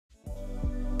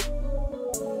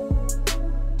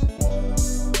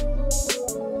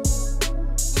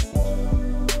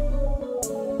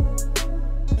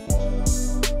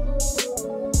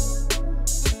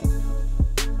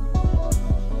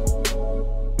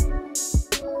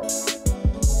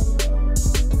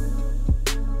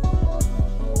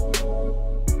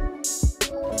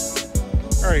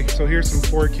Okay, so here's some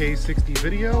 4K 60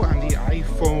 video on the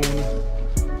iPhone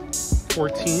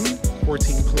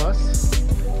 14 Plus.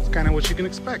 It's kind of what you can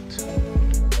expect.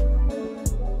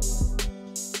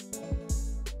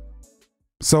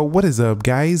 So what is up,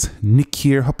 guys? Nick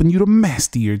here, helping you to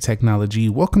master your technology.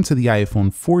 Welcome to the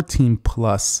iPhone 14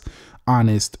 Plus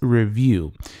honest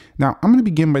review. Now, I'm going to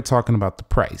begin by talking about the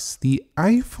price. The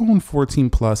iPhone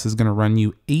 14 Plus is going to run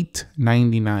you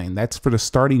 $899. That's for the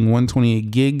starting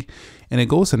 128 gig, and it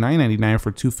goes to $999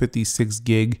 for 256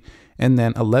 gig, and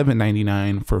then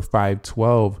 $1199 for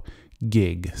 512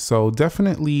 gig. So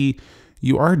definitely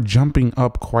you are jumping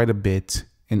up quite a bit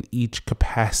in each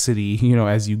capacity,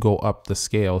 as you go up the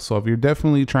scale. So if you're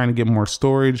definitely trying to get more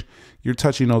storage, you're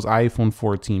touching those iPhone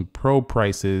 14 Pro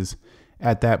prices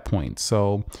at that point.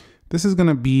 So this is going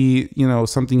to be,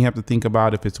 something you have to think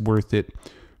about if it's worth it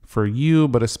for you,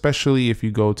 but especially if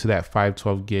you go to that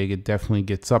 512 gig, it definitely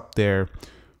gets up there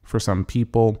for some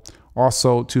people.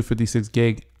 Also 256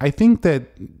 gig. I think that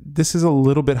this is a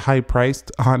little bit high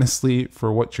priced, honestly,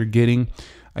 for what you're getting.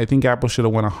 I think Apple should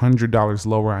have went $100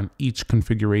 lower on each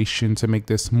configuration to make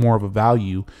this more of a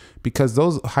value, because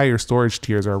those higher storage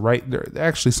tiers are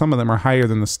actually, some of them are higher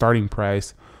than the starting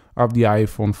price of the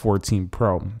iPhone 14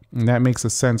 Pro. And that makes a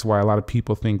sense why a lot of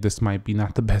people think this might be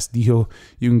not the best deal.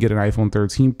 You can get an iPhone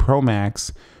 13 Pro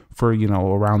Max for,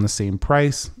 around the same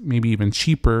price, maybe even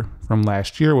cheaper from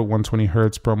last year with 120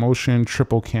 Hertz promotion,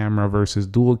 triple camera versus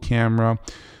dual camera.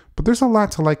 But there's a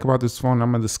lot to like about this phone.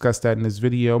 I'm going to discuss that in this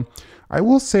video. I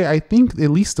will say, I think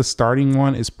at least the starting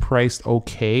one is priced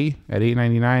okay at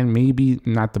 $899. Maybe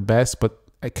not the best, but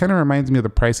it kind of reminds me of the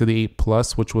price of the 8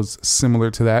 Plus, which was similar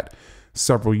to that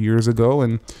several years ago.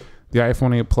 And the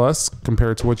iPhone 8 Plus,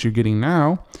 compared to what you're getting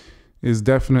now, is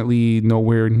definitely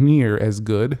nowhere near as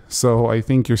good. So I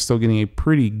think you're still getting a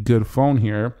pretty good phone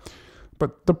here.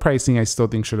 But the pricing, I still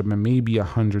think, should have been maybe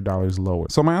 $100 lower.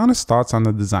 So my honest thoughts on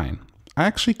the design. I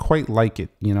actually quite like it.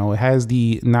 It has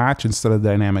the notch instead of the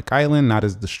dynamic island, not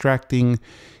as distracting.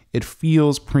 It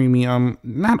feels premium,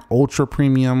 not ultra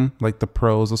premium like the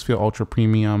Pros. Those feel ultra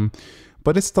premium,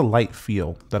 but it's the light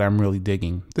feel that I'm really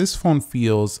digging. This phone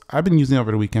feels, I've been using it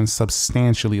over the weekend,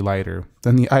 substantially lighter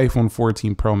than the iPhone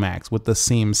 14 Pro Max with the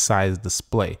same size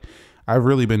display. I've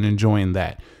really been enjoying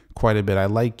that quite a bit. I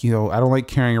like, I don't like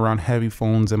carrying around heavy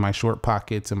phones in my short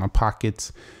pockets and my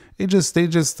pockets.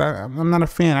 I'm not a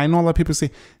fan. I know a lot of people say,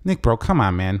 Nick, bro, come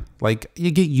on, man. Like, you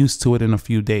get used to it in a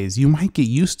few days. You might get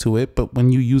used to it, but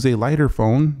when you use a lighter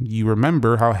phone, you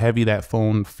remember how heavy that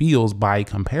phone feels by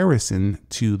comparison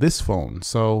to this phone.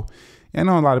 So I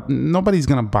know nobody's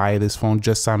going to buy this phone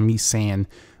just on me saying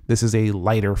this is a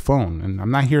lighter phone. And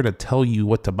I'm not here to tell you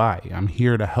what to buy. I'm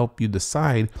here to help you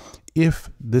decide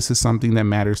if this is something that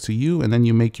matters to you, and then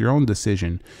you make your own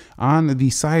decision. On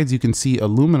the sides, you can see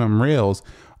aluminum rails.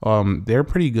 They're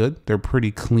pretty good. They're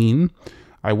pretty clean.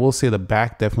 I will say the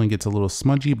back definitely gets a little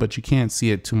smudgy, but you can't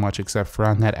see it too much except for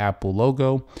on that Apple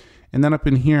logo. And then up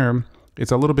in here,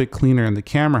 it's a little bit cleaner in the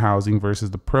camera housing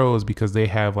versus the Pros, because they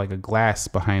have like a glass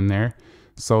behind there.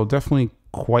 So definitely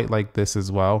quite like this as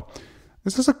well.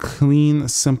 This is a clean,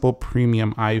 simple,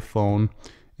 premium iPhone.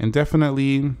 And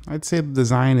definitely, I'd say the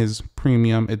design is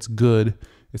premium. It's good.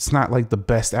 It's not like the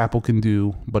best Apple can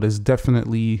do, but it's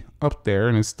definitely up there,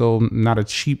 and it's still not a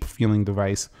cheap feeling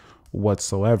device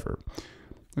whatsoever.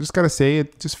 I just gotta say,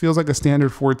 it just feels like a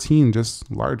standard 14,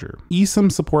 just larger.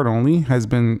 eSIM support only has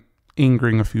been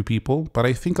angering a few people, but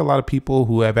I think a lot of people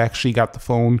who have actually got the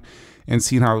phone and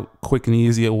seen how quick and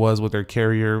easy it was with their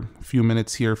carrier, a few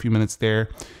minutes here, a few minutes there,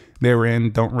 they're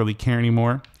in, don't really care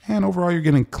anymore. And overall, you're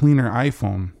getting a cleaner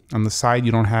iPhone. On the side,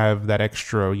 you don't have that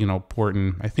extra, port.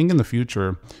 And I think in the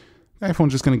future, the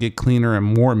iPhone's just going to get cleaner and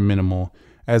more minimal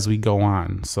as we go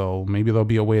on. So maybe there'll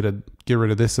be a way to get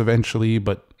rid of this eventually,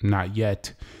 but not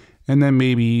yet. And then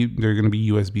maybe they're going to be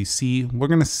USB-C. We're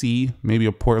going to see maybe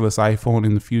a portless iPhone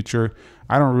in the future.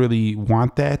 I don't really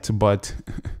want that, but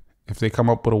if they come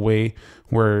up with a way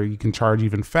where you can charge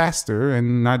even faster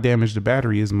and not damage the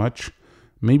battery as much,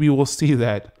 maybe we'll see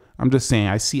that. I'm just saying,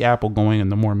 I see Apple going in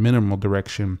the more minimal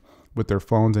direction with their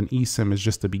phones, and eSIM is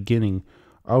just the beginning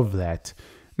of that.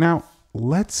 Now,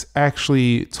 let's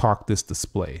actually talk this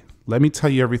display. Let me tell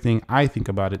you everything I think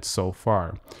about it so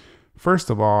far.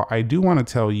 First of all, I do want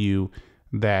to tell you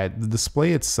that the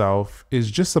display itself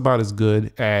is just about as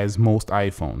good as most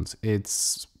iPhones.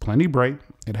 It's plenty bright.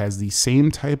 It has the same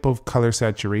type of color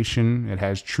saturation. It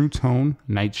has true tone,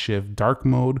 night shift, dark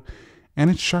mode,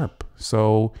 and it's sharp.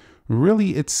 So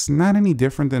really, it's not any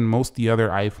different than most of the other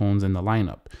iPhones in the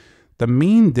lineup. The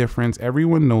main difference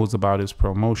everyone knows about is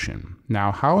ProMotion.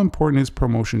 Now, how important is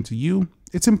ProMotion to you?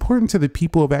 It's important to the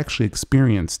people who have actually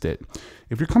experienced it.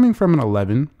 If you're coming from an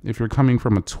 11, if you're coming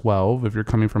from a 12, if you're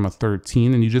coming from a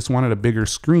 13 and you just wanted a bigger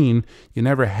screen, you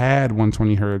never had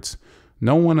 120 Hertz,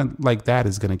 no one like that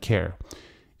is going to care.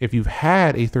 If you've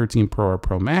had a 13 Pro or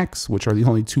Pro Max, which are the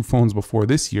only two phones before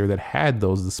this year that had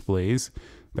those displays,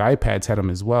 the iPads had them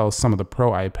as well, some of the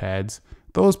Pro iPads,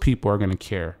 those people are going to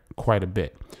care quite a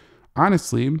bit.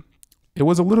 Honestly, it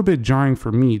was a little bit jarring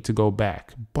for me to go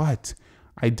back, but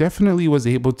I definitely was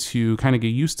able to kind of get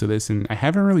used to this, and I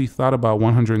haven't really thought about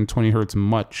 120 Hertz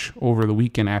much over the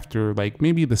weekend after like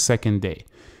maybe the second day.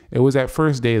 It was that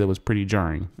first day that was pretty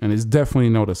jarring, and it's definitely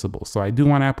noticeable. So I do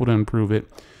want Apple to improve it.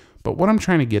 But what I'm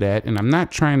trying to get at, and I'm not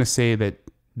trying to say that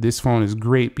this phone is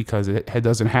great because it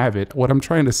doesn't have it. What I'm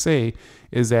trying to say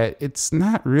is that it's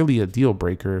not really a deal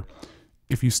breaker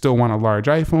if you still want a large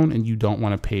iPhone and you don't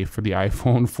want to pay for the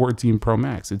iPhone 14 Pro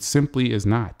Max. It simply is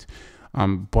not.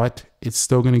 But it's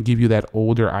still going to give you that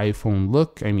older iPhone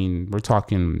look. I mean, we're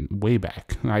talking way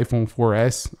back. iPhone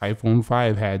 4S, iPhone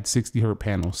 5 had 60 Hz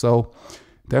panel. So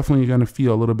definitely going to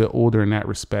feel a little bit older in that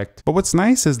respect. But what's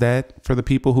nice is that for the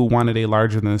people who wanted a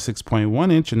larger than a 6.1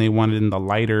 inch and they wanted in the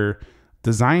lighter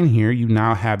design here, you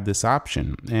now have this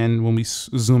option. And when we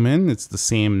zoom in, it's the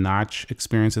same notch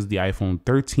experience as the iPhone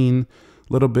 13,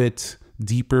 a little bit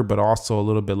deeper, but also a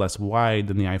little bit less wide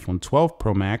than the iPhone 12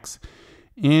 Pro Max.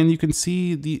 And you can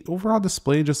see the overall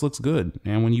display just looks good.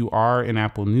 And when you are in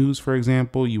Apple News, for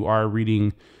example, you are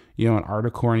reading an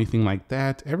article or anything like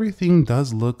that, everything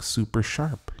does look super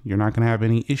sharp. You're not going to have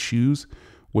any issues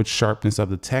with sharpness of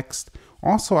the text.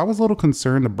 Also, I was a little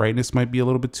concerned the brightness might be a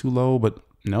little bit too low, but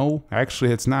no,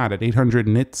 actually it's not. At 800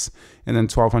 nits and then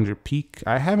 1200 peak,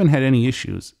 I haven't had any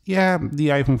issues. Yeah, the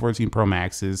iPhone 14 Pro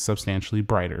Max is substantially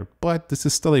brighter, but this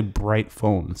is still a bright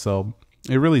phone, so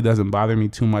it really doesn't bother me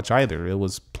too much either. It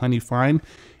was plenty fine.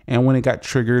 And when it got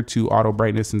triggered to auto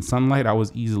brightness and sunlight, I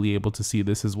was easily able to see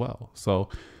this as well. So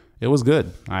it was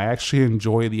good. I actually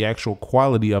enjoy the actual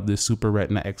quality of this Super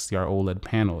Retina XDR OLED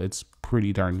panel. It's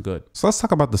pretty darn good. So let's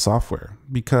talk about the software,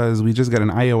 because we just got an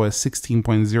iOS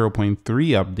 16.0.3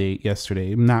 update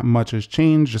yesterday. Not much has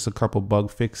changed, just a couple bug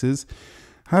fixes.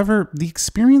 However, the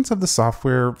experience of the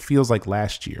software feels like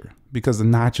last year because the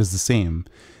notch is the same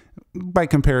by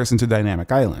comparison to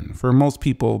Dynamic Island. For most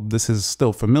people, this is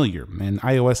still familiar, and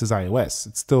iOS is iOS.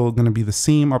 It's still going to be the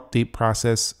same update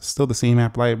process, still the same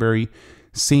app library,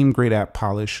 same great app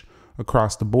polish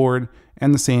across the board,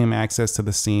 and the same access to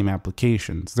the same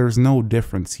applications. There's no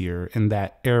difference here in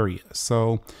that area.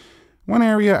 So one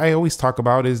area I always talk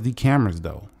about is the cameras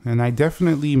though. And I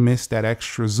definitely miss that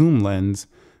extra zoom lens,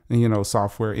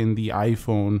 software in the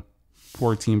iPhone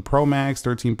 14 Pro Max,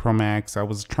 13 Pro Max. I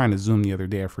was trying to zoom the other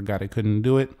day. I forgot I couldn't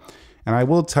do it. And I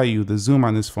will tell you, the zoom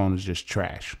on this phone is just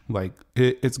trash. Like,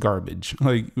 it's garbage.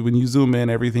 Like, when you zoom in,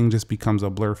 everything just becomes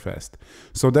a blur fest.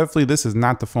 So definitely, this is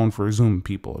not the phone for zoom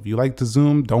people. If you like to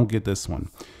zoom, don't get this one.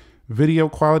 Video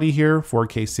quality here,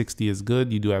 4K 60 is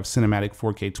good. You do have cinematic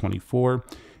 4K 24.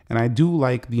 And I do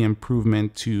like the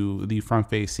improvement to the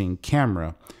front-facing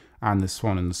camera on this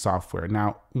phone in the software.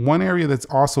 Now, one area that's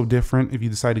also different, if you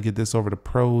decide to get this over to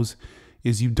Pros,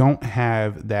 is you don't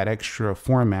have that extra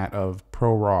format of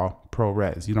ProRAW,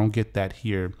 ProRes. You don't get that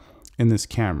here in this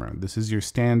camera. This is your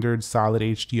standard solid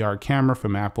HDR camera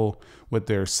from Apple with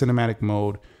their cinematic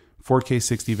mode, 4K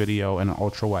 60 video, and an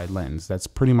ultra wide lens. That's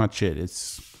pretty much it.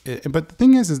 But the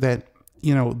thing is that,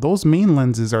 those main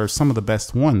lenses are some of the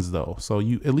best ones though. So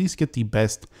you at least get the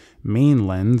best main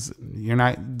lens.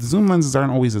 The zoom lenses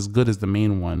aren't always as good as the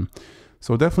main one.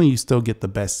 So definitely you still get the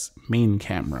best main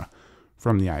camera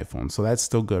from the iPhone. So that's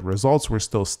still good. Results were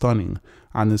still stunning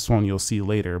on this phone, you'll see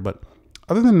later. But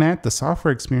other than that, the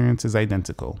software experience is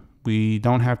identical. We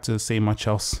don't have to say much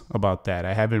else about that.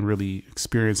 I haven't really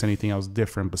experienced anything else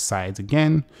different besides,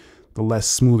 again, the less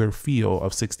smoother feel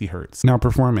of 60 Hertz. Now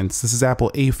performance, this is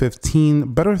Apple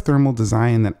A15, better thermal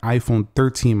design than iPhone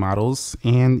 13 models.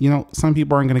 And some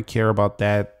people aren't gonna care about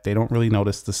that. They don't really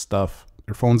notice this stuff.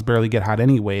 Their phones barely get hot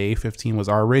anyway. A15 was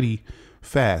already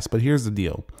fast, but here's the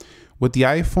deal. With the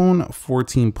iPhone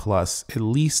 14 Plus, at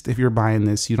least if you're buying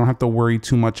this, you don't have to worry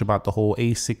too much about the whole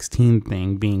A16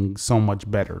 thing being so much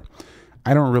better.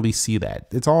 I don't really see that.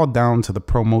 It's all down to the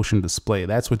ProMotion display.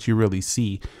 That's what you really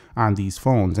see on these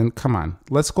phones. And come on,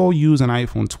 let's go use an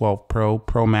iPhone 12 Pro,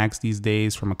 Pro Max these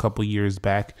days from a couple years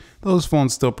back. Those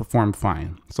phones still perform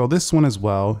fine. So this one as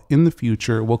well, in the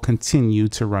future, will continue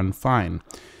to run fine.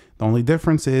 The only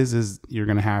difference is you're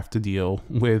going to have to deal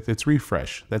with its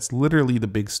refresh. That's literally the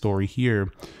big story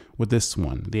here with this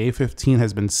one. The A15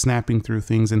 has been snapping through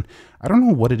things, and I don't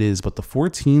know what it is, but the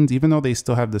 14s, even though they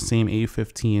still have the same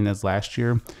A15 as last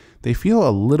year, they feel a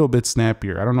little bit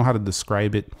snappier. I don't know how to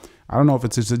describe it. I don't know if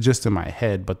it's just in my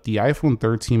head, but the iPhone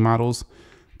 13 models,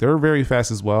 they're very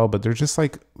fast as well, but they're just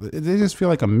like, they just feel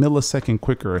like a millisecond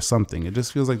quicker or something. It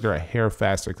just feels like they're a hair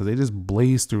faster because they just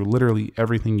blaze through literally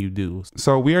everything you do.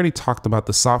 So we already talked about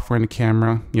the software in the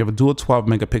camera. You have a dual 12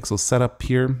 megapixel setup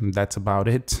here. And that's about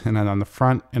it. And then on the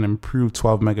front, an improved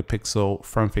 12 megapixel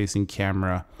front facing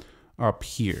camera up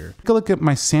here. Take a look at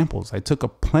my samples. I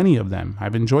took plenty of them.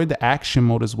 I've enjoyed the action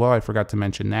mode as well. I forgot to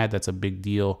mention that. That's a big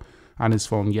deal on this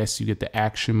phone. Yes, you get the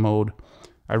action mode.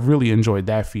 I really enjoyed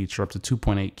that feature, up to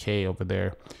 2.8K over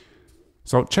there.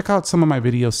 So check out some of my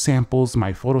video samples,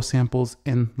 my photo samples,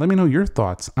 and let me know your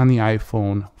thoughts on the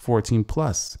iPhone 14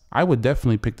 Plus. I would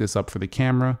definitely pick this up for the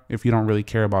camera if you don't really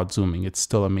care about zooming. It's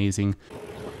still amazing.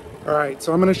 All right,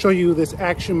 so I'm gonna show you this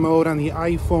action mode on the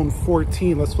iPhone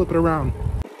 14. Let's flip it around.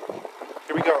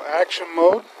 Here we go, action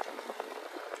mode.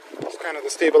 It's kind of the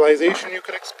stabilization you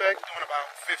could expect, doing about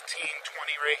 15,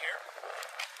 20 right here.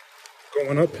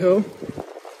 Going uphill.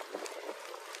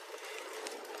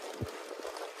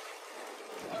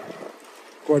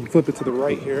 Go ahead and flip it to the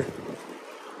right here.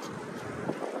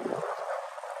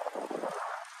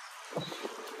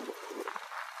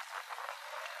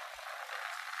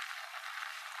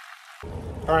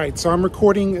 All right, so I'm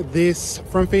recording this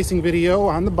front-facing video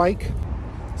on the bike.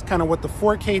 It's kind of what the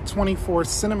 4K 24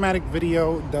 cinematic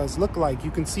video does look like.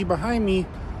 You can see behind me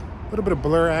a little bit of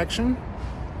blur action.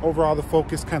 Overall, the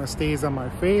focus kind of stays on my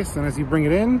face, and as you bring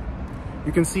it in,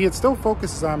 you can see it still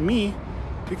focuses on me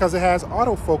because it has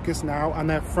autofocus now on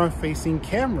that front-facing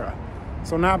camera.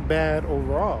 So not bad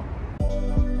overall.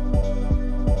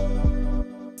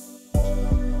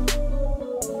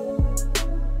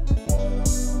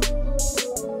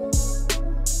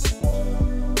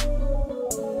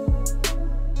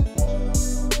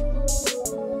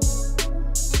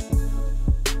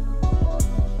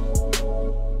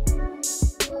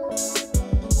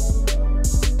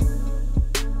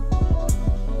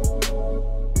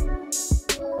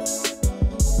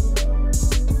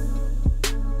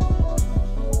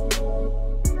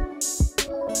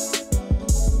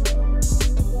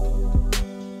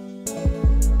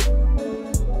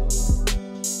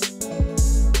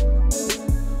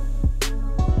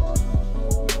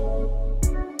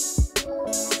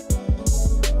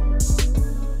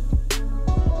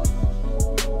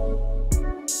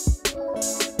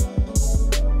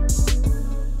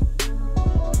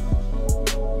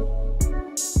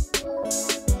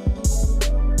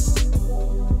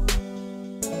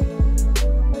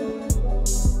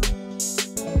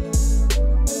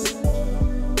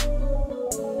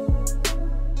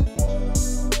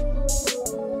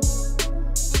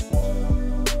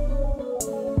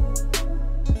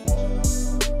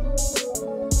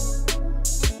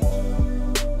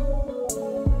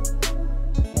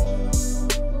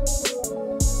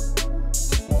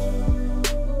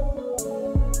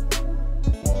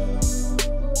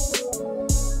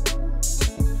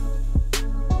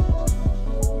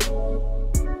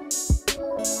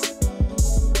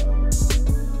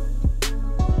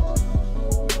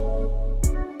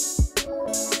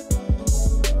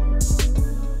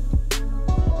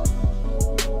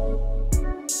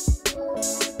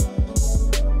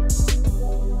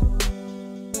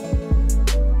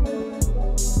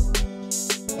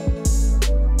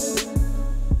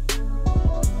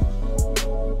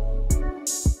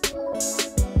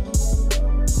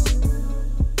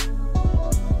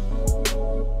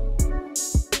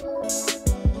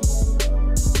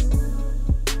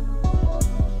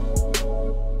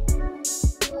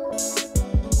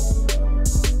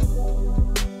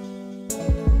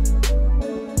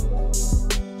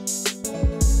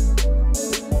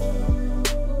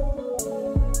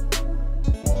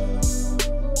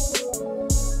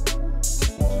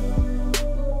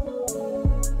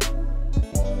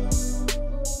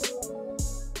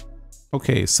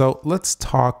 Okay, so let's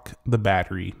talk the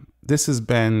battery. This has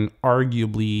been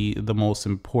arguably the most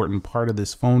important part of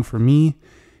this phone for me.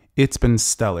 It's been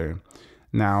stellar.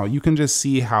 Now, you can just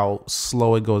see how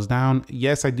slow it goes down.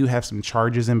 Yes, I do have some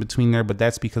charges in between there, but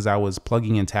that's because I was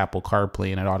plugging into Apple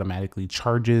CarPlay and it automatically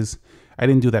charges. I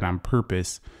didn't do that on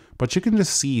purpose, but you can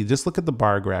just see, just look at the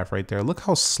bar graph right there. Look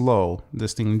how slow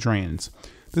this thing drains.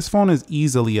 This phone is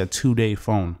easily a 2-day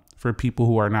phone for people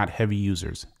who are not heavy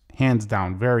users. Hands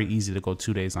down, very easy to go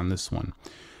 2 days on this one.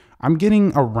 I'm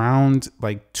getting around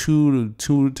like 2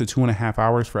 to 2.5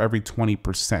 hours for every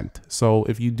 20%. So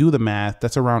if you do the math,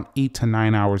 that's around 8 to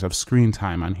 9 hours of screen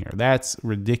time on here. That's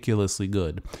ridiculously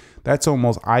good. That's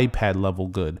almost iPad level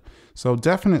good. So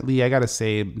definitely, I gotta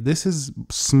say, this is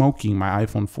smoking my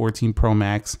iPhone 14 Pro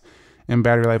Max in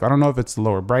battery life. I don't know if it's the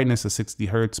lower brightness of 60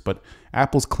 Hertz, but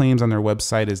Apple's claims on their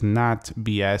website is not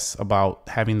BS about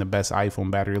having the best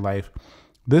iPhone battery life.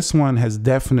 This one has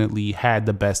definitely had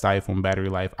the best iPhone battery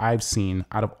life I've seen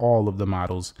out of all of the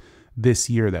models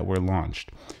this year that were launched.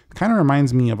 It kind of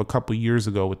reminds me of a couple years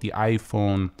ago with the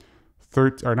iPhone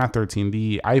 13, or not 13,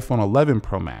 the iPhone 11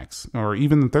 Pro Max, or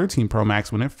even the 13 Pro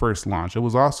Max when it first launched. It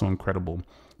was also incredible.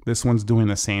 This one's doing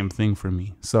the same thing for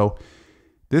me. So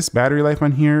this battery life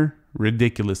on here,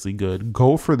 ridiculously good.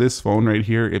 Go for this phone right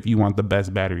here if you want the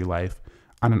best battery life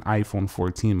on an iPhone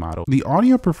 14 model. The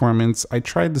audio performance, I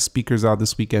tried the speakers out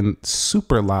this weekend,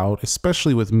 super loud,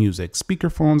 especially with music.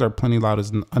 Speakerphones are plenty loud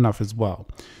enough as well.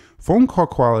 Phone call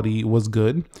quality was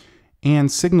good,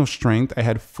 and signal strength, I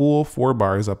had full 4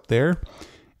 bars up there.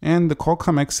 And the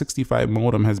Qualcomm X65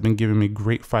 modem has been giving me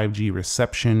great 5G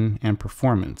reception and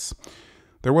performance.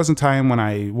 There was a time when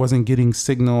I wasn't getting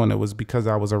signal, and it was because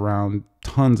I was around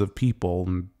tons of people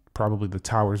and probably the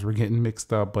towers were getting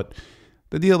mixed up. But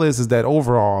the deal is that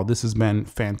overall, this has been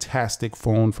fantastic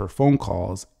phone for phone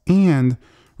calls and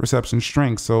reception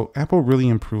strength. So Apple really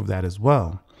improved that as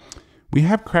well. We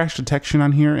have crash detection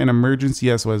on here and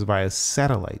emergency SOS via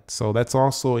satellite. So that's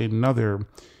also another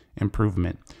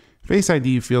improvement. Face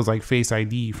ID feels like Face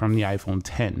ID from the iPhone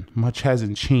 10. Much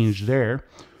hasn't changed there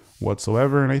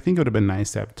whatsoever. And I think it would have been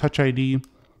nice to have Touch ID,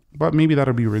 but maybe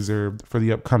that'll be reserved for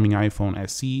the upcoming iPhone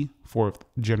SE 4th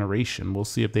generation. We'll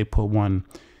see if they put one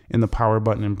in the power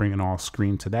button and bring an all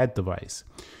screen to that device.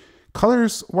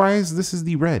 Colors wise, this is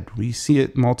the red. We see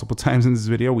it multiple times in this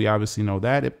video. We obviously know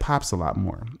that. It pops a lot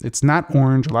more. It's not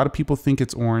orange. A lot of people think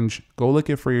it's orange. Go look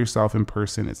it for yourself in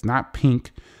person. It's not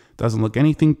pink. Doesn't look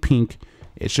anything pink.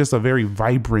 It's just a very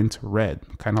vibrant red,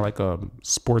 kind of like a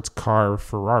sports car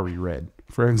Ferrari red.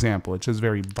 For example, it's just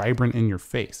very vibrant in your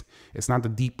face. It's not the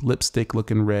deep lipstick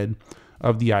looking red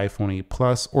of the iPhone 8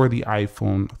 Plus or the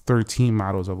iPhone 13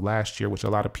 models of last year, which a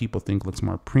lot of people think looks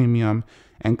more premium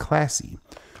and classy.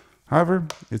 However,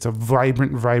 it's a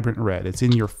vibrant red. It's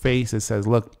in your face. It says,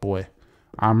 look, boy,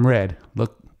 I'm red.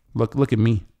 Look at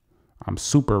me. I'm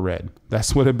super red.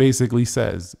 That's what it basically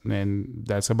says. And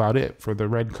that's about it for the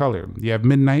red color. You have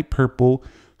midnight purple,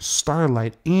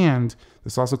 starlight, and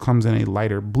this also comes in a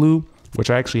lighter blue,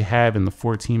 which I actually have in the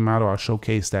 14 model. I'll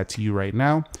showcase that to you right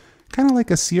now. Kind of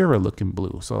like a Sierra looking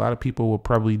blue. So a lot of people will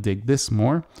probably dig this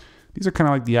more. These are kind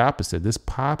of like the opposite. This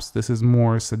pops. This is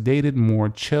more sedated, more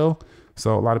chill.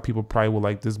 So a lot of people probably will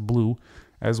like this blue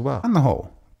as well. On the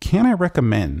whole, can I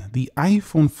recommend the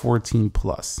iPhone 14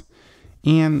 Plus?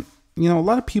 And you know, a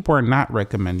lot of people are not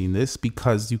recommending this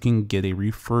because you can get a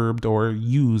refurbed or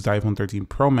used iPhone 13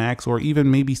 Pro Max, or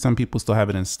even maybe some people still have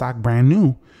it in stock brand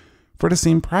new for the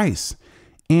same price.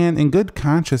 And in good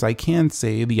conscience, I can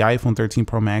say the iPhone 13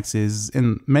 Pro Max is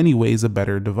in many ways a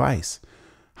better device.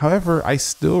 However, I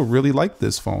still really like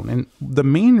this phone. And the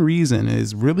main reason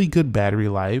is really good battery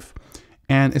life,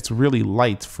 and it's really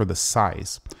light for the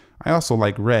size. I also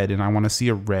like red, and I want to see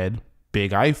a red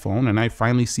big iPhone, and I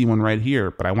finally see one right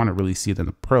here, but I want to really see it in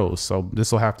the Pros. So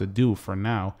this will have to do for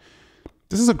now.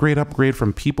 This is a great upgrade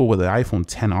from people with an iPhone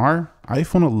XR,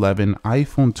 iPhone 11,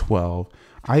 iPhone 12,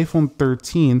 iPhone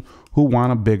 13 who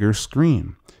want a bigger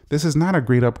screen. This is not a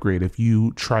great upgrade if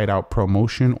you tried out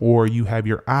ProMotion or you have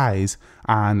your eyes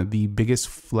on the biggest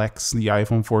flex, the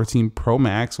iPhone 14 Pro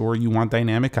Max, or you want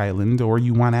Dynamic Island, or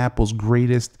you want Apple's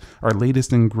greatest or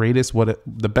latest and greatest,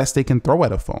 the best they can throw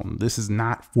at a phone. This is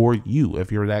not for you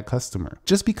if you're that customer.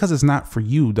 Just because it's not for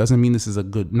you doesn't mean this is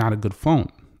not a good phone.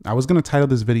 I was going to title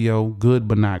this video good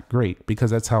but not great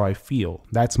because that's how I feel.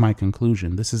 That's my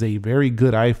conclusion. This is a very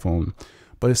good iPhone,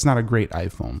 but it's not a great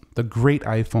iPhone. The great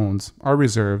iPhones are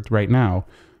reserved right now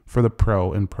for the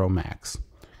Pro and Pro Max.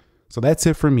 So that's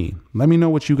it for me. Let me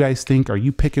know what you guys think. Are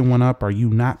you picking one up? Are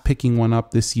you not picking one up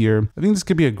this year? I think this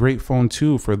could be a great phone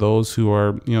too for those who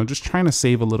are, just trying to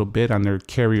save a little bit on their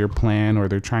carrier plan, or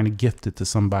they're trying to gift it to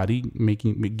somebody,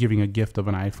 giving a gift of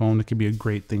an iPhone. It could be a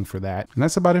great thing for that. And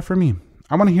that's about it for me.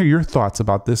 I want to hear your thoughts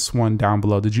about this one down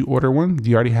below. Did you order one? Do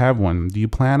you already have one? Do you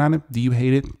plan on it? Do you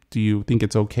hate it? Do you think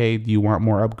it's okay? Do you want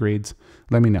more upgrades?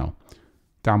 Let me know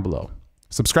down below.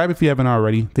 Subscribe if you haven't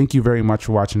already. Thank you very much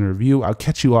for watching the review. I'll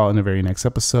catch you all in the very next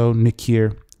episode. Nick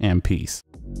here, and peace.